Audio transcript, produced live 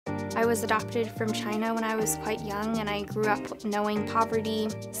I was adopted from China when I was quite young, and I grew up knowing poverty,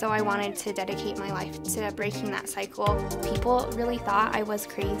 so I wanted to dedicate my life to breaking that cycle. People really thought I was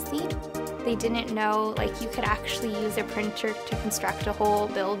crazy. They didn't know you could actually use a printer to construct a whole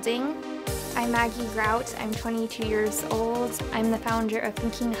building. I'm Maggie Grout. I'm 22 years old. I'm the founder of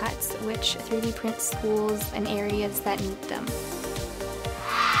Thinking Huts, which 3D prints schools and areas that need them.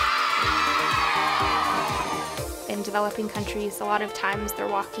 In developing countries, a lot of times they're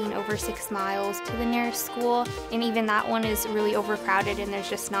walking over 6 miles to the nearest school, and even that one is really overcrowded and there's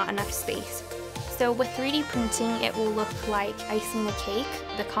just not enough space. So with 3D printing, it will look like icing a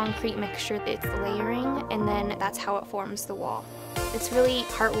cake, the concrete mixture that's layering, and then that's how it forms the wall. It's really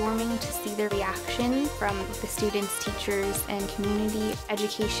heartwarming to see the reaction from the students, teachers, and community.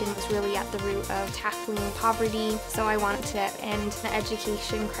 Education is really at the root of tackling poverty, so I want to end the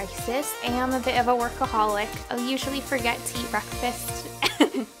education crisis. I am a bit of a workaholic. I'll usually forget to eat breakfast